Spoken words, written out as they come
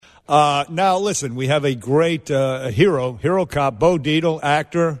Now, listen, we have a great hero cop, Bo Dietl,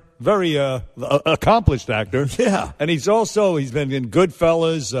 actor, very accomplished actor. Yeah. And he's been in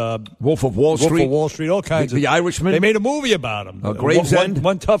Goodfellas, Wolf of Wall Street, all kinds of. The Irishman. They made a movie about him. Gravesend.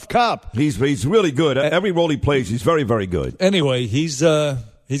 One tough cop. He's really good. Every role he plays, he's very, very good. Anyway, he's got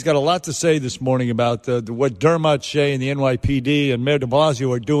a lot to say this morning about what Dermot Shea and the NYPD and Mayor de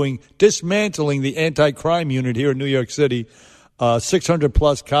Blasio are doing, dismantling the anti-crime unit here in New York City.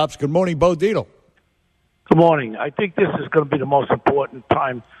 600-plus cops. Good morning, Bo Dietl. Good morning. I think this is going to be the most important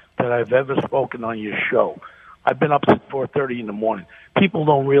time that I've ever spoken on your show. I've been up since 4:30 in the morning. People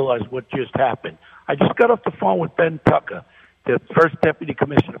don't realize what just happened. I just got off the phone with Ben Tucker, the first deputy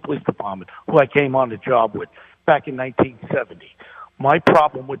commissioner of the police department, who I came on the job with back in 1970. My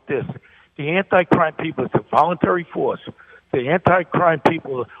problem with this, the anti-crime people, it's a voluntary force. The anti-crime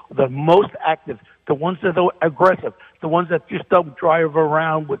people are the most active, the ones that are aggressive, the ones that just don't drive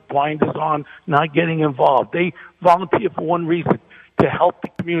around with blinders on, not getting involved. They volunteer for one reason, to help the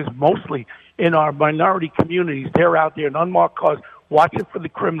communities, mostly in our minority communities. They're out there in unmarked cars, watching for the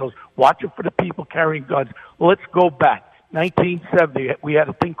criminals, watching for the people carrying guns. Let's go back. 1970, we had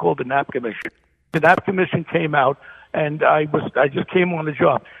a thing called the Knapp Commission. The Knapp Commission came out, and I just came on the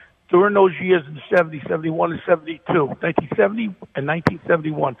job. During those years in 70, 71, and 72, 1970 and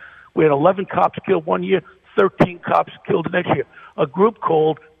 1971, we had 11 cops killed one year, 13 cops killed the next year. A group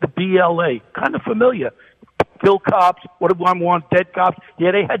called the BLA, kind of familiar. Kill cops, what do I want, dead cops?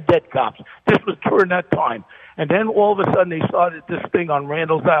 Yeah, they had dead cops. This was during that time. And then all of a sudden they started this thing on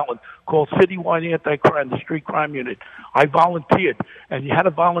Randall's Island called Citywide Anti-Crime, the Street Crime Unit. I volunteered, and you had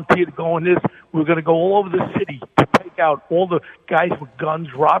to volunteer to go in this. We were going to go all over the city to take out all the guys with guns,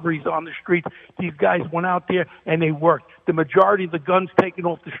 robberies on the streets. These guys went out there, and they worked. The majority of the guns taken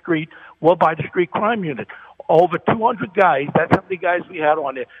off the street were by the Street Crime Unit. Over 200 guys, that's how many guys we had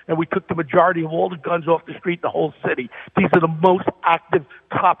on there, and we took the majority of all the guns off the street in the whole city. These are the most active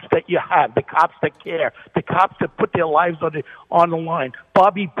cops that you have, the cops that care, the cops that put their lives on the line.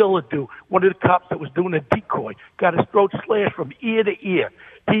 Bobby Bilodeau, one of the cops that was doing a decoy, got his throat slashed from ear to ear.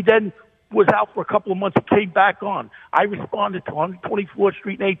 He then was out for a couple of months and came back on. I responded to 124th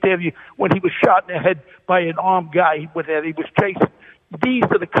Street and 8th Avenue when he was shot in the head by an armed guy that he was chasing. These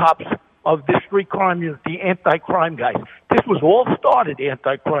are the cops of the street crime unit, the anti-crime guys. This was all started,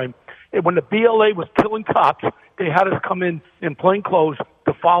 anti-crime. And when the BLA was killing cops, they had us come in plain clothes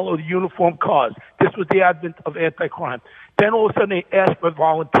to follow the uniformed cars. This was the advent of anti-crime. Then all of a sudden they asked for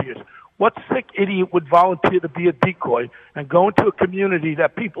volunteers. What sick idiot would volunteer to be a decoy and go into a community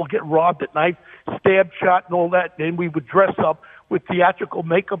that people get robbed at night, stabbed, shot, and all that? Then we would dress up with theatrical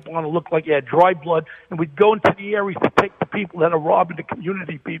makeup on to look like you had dry blood, and we'd go into the areas to take the people that are robbing the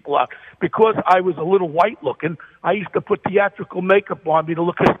community people out. Because I was a little white-looking, I used to put theatrical makeup on me to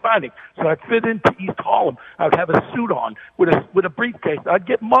look Hispanic, so I'd fit into East Harlem. I'd have a suit on with a briefcase. I'd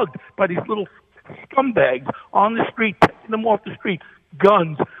get mugged by these little scumbags on the street, taking them off the street.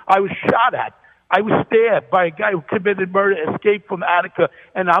 Guns. I was shot at. I was stabbed by a guy who committed murder, escaped from Attica,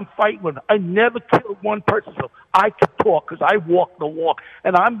 and I'm fighting with him. I never killed one person, so I could talk because I walk the walk.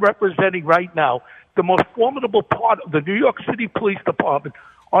 And I'm representing right now the most formidable part of the New York City Police Department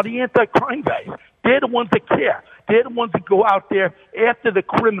are the anti-crime guys. They're the ones that care. They're the ones that go out there after the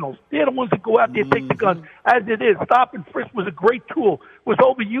criminals. They're the ones that go out there and take the guns. As it is, stop and frisk was a great tool. It was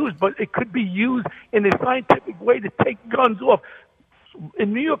overused, but it could be used in a scientific way to take guns off.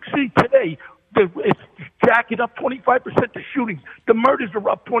 In New York City today, it's jacking up 25% the shootings. The murders are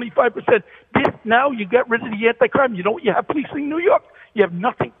up 25%. Now you get rid of the anti-crime. You know what you have policing New York? You have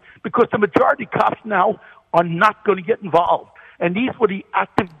nothing because the majority of cops now are not going to get involved. And these were the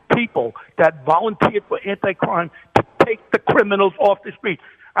active people that volunteered for anti-crime to take the criminals off the street.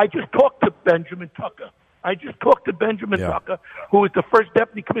 I just talked to Benjamin Tucker. Tucker, who is the first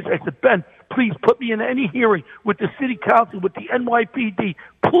deputy commissioner. I said, Ben, please put me in any hearing with the city council, with the NYPD.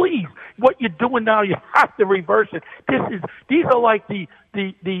 Please, what you're doing now, you have to reverse it. These are like the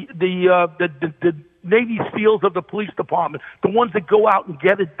Navy SEALs of the police department, the ones that go out and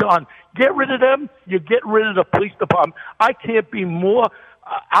get it done. Get rid of them, you get rid of the police department. I can't be more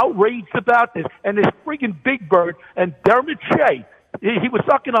outraged about this. And this friggin' Big Bird and Dermot Shea, he was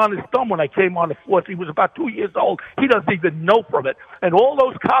sucking on his thumb when I came on the force. He was about 2 years old. He doesn't even know from it. And all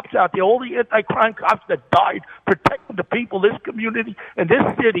those cops out there, all the anti-crime cops that died protecting the people, this community, and this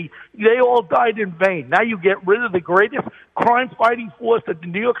city, they all died in vain. Now you get rid of the greatest crime-fighting force that the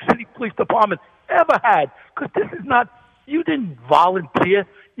New York City Police Department ever had. Because this is not, you didn't volunteer.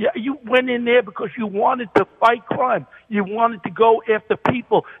 Yeah, you went in there because you wanted to fight crime. You wanted to go after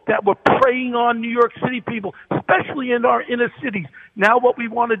people that were preying on New York City people, especially in our inner cities. Now what we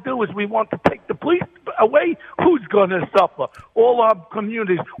want to do is we want to take the police away. Who's going to suffer? All our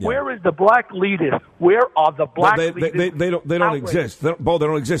communities. Yeah. Where is the black leaders? Where are the black leaders? They don't exist. They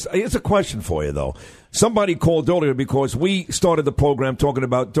don't exist. It's a question for you, though. Somebody called earlier because we started the program talking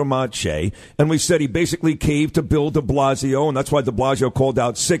about Dermot Shea, and we said he basically caved to Bill de Blasio, and that's why de Blasio called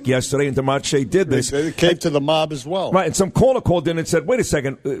out sick yesterday, and Dermot Shea did this. They caved to the mob as well. Right, and some caller called in and said, wait a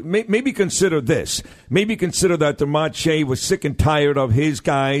second, maybe consider this. Maybe consider that Dermot Shea was sick and tired of his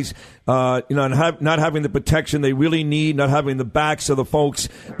guys, not having the protection they really need, not having the backs of the folks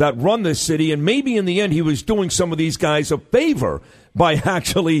that run this city, and maybe in the end he was doing some of these guys a favor by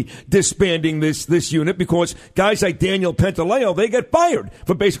actually disbanding this unit, because guys like Daniel Pantaleo, they get fired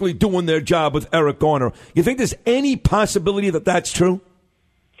for basically doing their job with Eric Garner. You think there's any possibility that that's true?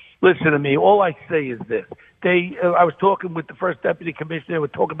 Listen to me. All I say is this. I was talking with the first deputy commissioner. They were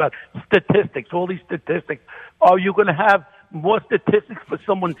talking about statistics, all these statistics. Are you going to have more statistics for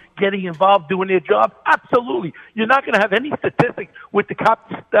someone getting involved doing their job? Absolutely. You're not going to have any statistics with the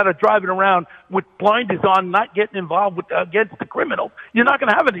cops that are driving around with blinders on, not getting involved against the criminals. You're not going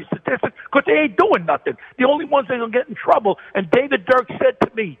to have any statistics because they ain't doing nothing. The only ones that are going to get in trouble, and David Dirk said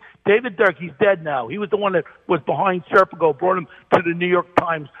to me, David Dirk, he's dead now. He was the one that was behind Serpico, brought him to the New York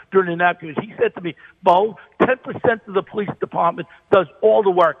Times during the napkins. He said to me, Bo, 10% of the police department does all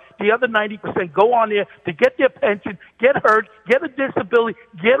the work. The other 90% go on there to get their pension, get hurt, get a disability,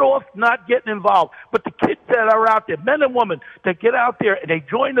 get off not getting involved. But the kids that are out there, men and women, that get out there and they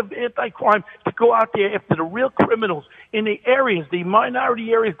join the anti-crime to go out there after the real criminals in the areas, the minority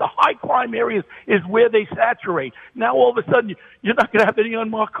areas, the high crime areas is where they saturate. Now all of a sudden you're not going to have any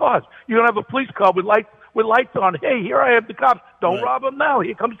unmarked cars. You're going to have a police car with lights on. Hey, here I have the cops. Don't rob them now.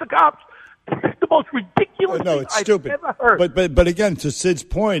 Here comes the cops. It's the most ridiculous thing it's stupid. I've ever heard. But again, to Sid's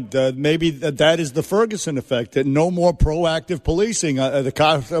point, maybe that is the Ferguson effect, that no more proactive policing. The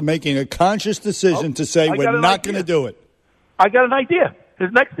cops are making a conscious decision to say we're not going to do it. I got an idea. The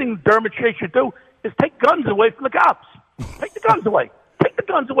next thing Dermot Shea should do is take guns away from the cops. Take the guns away. Take the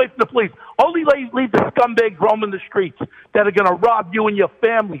guns away from the police. Only leave the scumbags roaming the streets that are going to rob you and your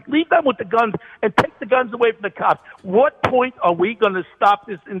family. Leave them with the guns and take the guns away from the cops. What point are we going to stop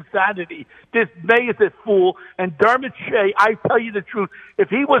this insanity, this Mayor fool? And Dermot Shea, I tell you the truth, if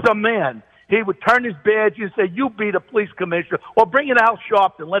he was a man, he would turn his badge and say, you be the police commissioner, or bring in Al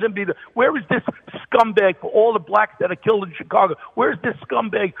Sharpton, let him be where is this scumbag for all the blacks that are killed in Chicago? Where's this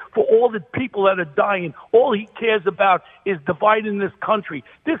scumbag for all the people that are dying? All he cares about is dividing this country.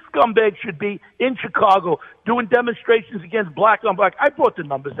 This scumbag should be in Chicago doing demonstrations against black on black. I brought the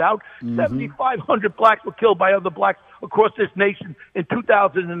numbers out. 7,500 blacks were killed by other blacks across this nation in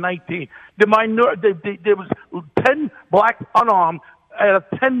 2019. There was 10 blacks unarmed out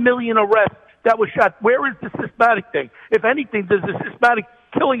of 10 million arrests that were shot. Where is the systematic thing? If anything, there's a systematic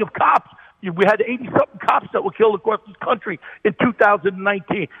killing of cops. We had 80-something cops that were killed across this country in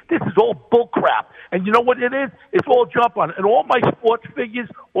 2019. This is all bullcrap. And you know what it is? It's all jump on it. And all my sports figures,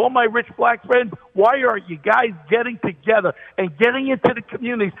 all my rich black friends, why aren't you guys getting together and getting into the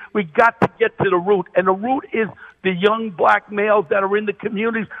communities? We got to get to the root. And the root is the young black males that are in the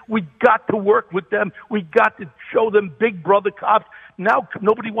communities. We got to work with them. We got to show them big brother cops. Now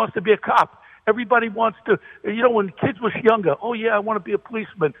nobody wants to be a cop. Everybody wants to, when kids was younger, oh, yeah, I want to be a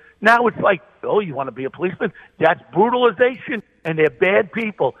policeman. Now it's like, oh, you want to be a policeman? That's brutalization, and they're bad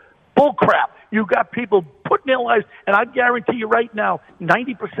people. Bull crap. You got people putting their lives, and I guarantee you right now,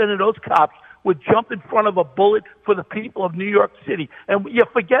 90% of those cops would jump in front of a bullet for the people of New York City. And you're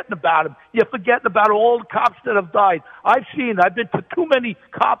forgetting about them. You're forgetting about all the cops that have died. I've been to too many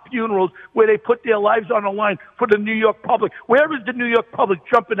cop funerals where they put their lives on the line for the New York public. Where is the New York public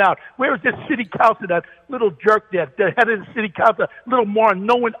jumping out? Where is this city council, that little jerk there, the head of the city council, little moron?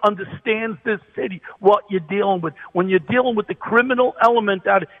 No one understands this city, what you're dealing with. When you're dealing with the criminal element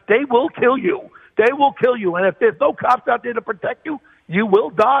out, they will kill you. They will kill you. And if there's no cops out there to protect you, you will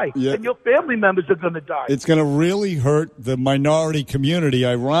die, and your family members are going to die. It's going to really hurt the minority community,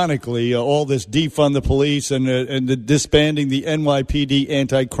 ironically, all this defund the police and the disbanding the NYPD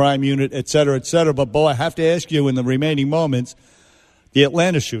anti-crime unit, et cetera, et cetera. But, Bo, I have to ask you in the remaining moments, the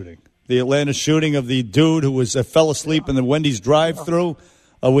Atlanta shooting of the dude who fell asleep in the Wendy's drive-thru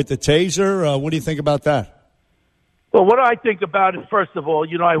with the taser. What do you think about that? Well, what I think about it, first of all,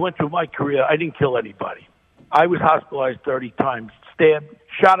 I went through my career. I didn't kill anybody. I was hospitalized 30 times. Stabbed,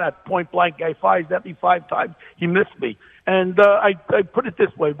 shot at point blank. Guy fires at me 5 times. He missed me. And I put it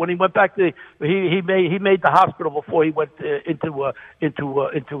this way: when he went back to he made the hospital before he went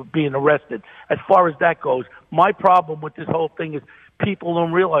into being arrested. As far as that goes, my problem with this whole thing is people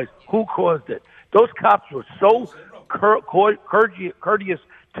don't realize who caused it. Those cops were so courteous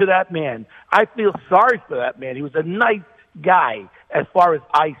to that man. I feel sorry for that man. He was a nice guy as far as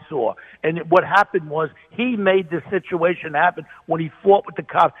I saw. And what happened was he made this situation happen when he fought with the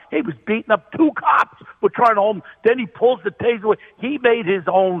cops. He was beating up 2 cops for trying to hold him. Then he pulls the taser away. He made his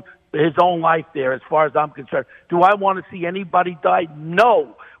own life there as far as I'm concerned. Do I want to see anybody die?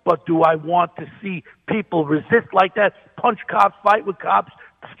 No. But do I want to see people resist like that, punch cops, fight with cops,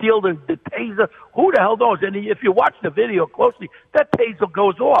 steal the taser? Who the hell knows? And if you watch the video closely, that taser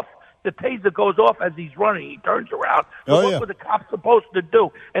goes off. The taser goes off as he's running. He turns around. So what were the cops supposed to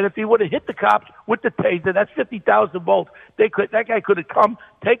do? And if he would have hit the cops with the taser, that's 50,000 volts. That guy could have come,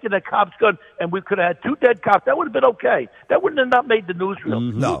 taken the cop's gun, and we could have had 2 dead cops. That would have been okay. That wouldn't have not made the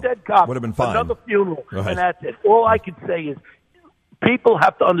newsreel. No, 2 dead cops, would have been fine. Another funeral, right. And that's it. All I can say is people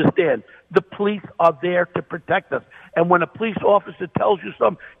have to understand the police are there to protect us. And when a police officer tells you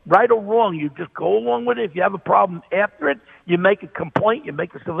something, right or wrong, you just go along with it. If you have a problem after it, you make a complaint, you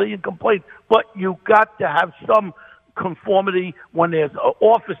make a civilian complaint. But you got to have some conformity when there's an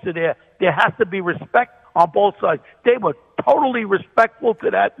officer there. There has to be respect on both sides. They were totally respectful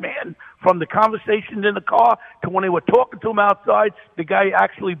to that man from the conversation in the car to when they were talking to him outside. The guy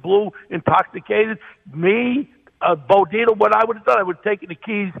actually blew intoxicated. Bo Dietl, what I would have done, I would have taken the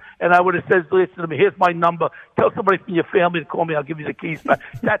keys and I would have said, listen to me, here's my number. Tell somebody from your family to call me. I'll give you the keys back.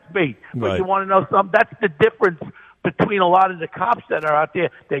 That's me. But right. You want to know something? That's the difference between a lot of the cops that are out there.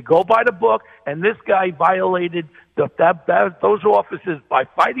 They go by the book, and this guy violated those officers by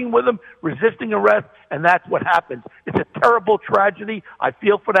fighting with them, resisting arrest, and that's what happens. It's a terrible tragedy. I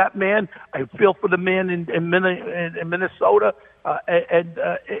feel for that man. I feel for the man in Minnesota.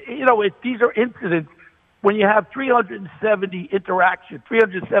 These are incidents. When you have 370 interactions,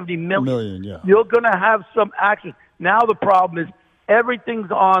 370 million, You're going to have some action. Now the problem is everything's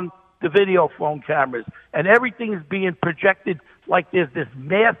on the video phone cameras, and everything's being projected like there's this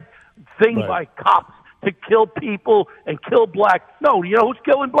mass thing by cops to kill people and kill blacks. No, you know who's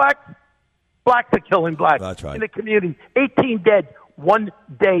killing blacks? Blacks are killing blacks. That's right. In the community. 18 dead, 1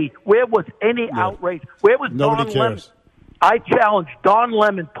 day. Where was any outrage? Where was Nobody Don cares. Lemon? I challenge Don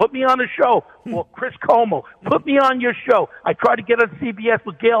Lemon, put me on the show, or Chris Como, put me on your show. I tried to get on CBS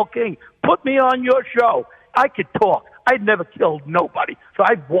with Gayle King. Put me on your show. I could talk. I'd never killed nobody. So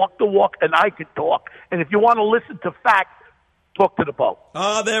I walked the walk, and I could talk. And if you want to listen to facts, talk to the Bo.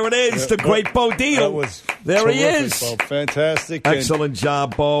 Ah, there it is, the great Bo Dietl. There he is. Bo. Fantastic. Excellent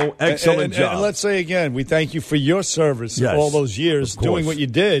job, Bo. Excellent job. And let's say again, we thank you for your service all those years, doing what you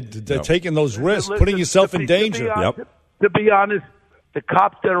did, taking those risks, putting yourself in danger. To be honest, the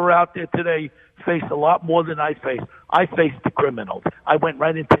cops that are out there today face a lot more than I face. I faced the criminals. I went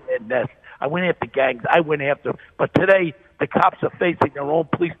right into their nest. I went after gangs. I went after. But today, the cops are facing their own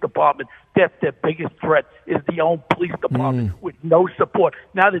police department. That's their biggest threat, is the own police department with no support.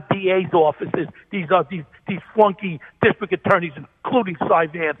 Now the DA's offices, these flunky district attorneys, including Cy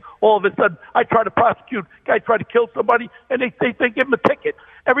Vance, all of a sudden, I try to prosecute, guy tried to kill somebody, and they give him a ticket.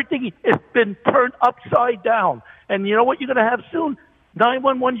 Everything has been turned upside down. And you know what you're going to have soon?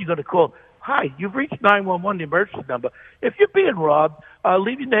 911 you're going to call. Hi, you've reached 911, the emergency number. If you're being robbed,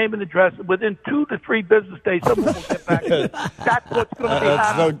 leave your name and address. Within 2 to 3 business days, someone will get back to you. That's what's going to be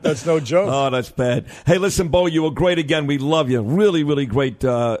happening. That's no joke. Oh, that's bad. Hey, listen, Bo, you were great again. We love you. Really, really great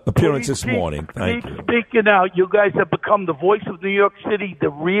appearance this morning. Thank you. Speaking out, you guys have become the voice of New York City, the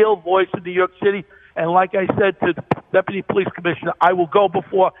real voice of New York City. And like I said to the Deputy Police Commissioner, I will go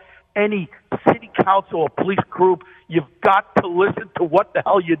before any city council or police group. You've got to listen to what the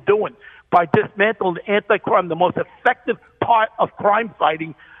hell you're doing by dismantling anti-crime, the most effective part of crime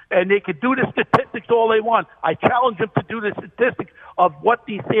fighting. And they can do the statistics all they want. I challenge them to do the statistics of what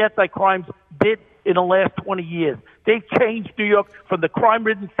these anti-crimes did in the last 20 years. They changed New York from the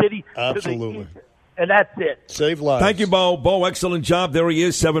crime-ridden city to the and that's it. Save lives. Thank you, Bo. Bo, excellent job. There he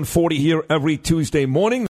is, 7:40 here every Tuesday morning.